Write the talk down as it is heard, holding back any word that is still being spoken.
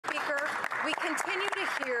continue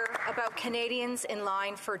to hear about Canadians in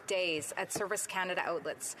line for days at Service Canada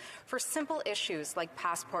outlets for simple issues like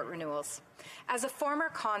passport renewals. As a former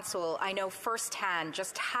consul, I know firsthand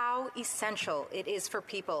just how essential it is for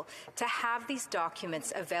people to have these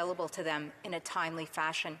documents available to them in a timely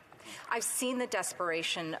fashion. I've seen the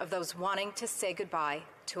desperation of those wanting to say goodbye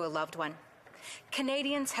to a loved one.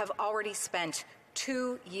 Canadians have already spent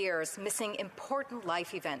 2 years missing important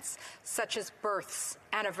life events such as births,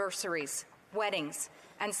 anniversaries, weddings,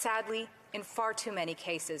 and sadly, in far too many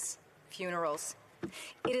cases, funerals.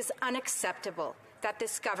 It is unacceptable that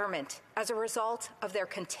this government, as a result of their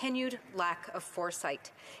continued lack of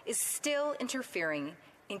foresight, is still interfering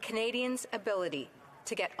in Canadians' ability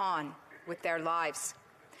to get on with their lives.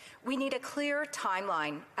 We need a clear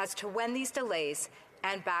timeline as to when these delays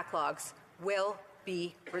and backlogs will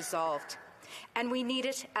be resolved. And we need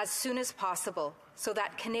it as soon as possible so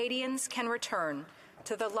that Canadians can return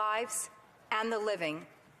to the lives and the living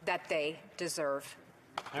that they deserve.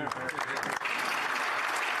 The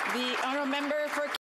honourable member for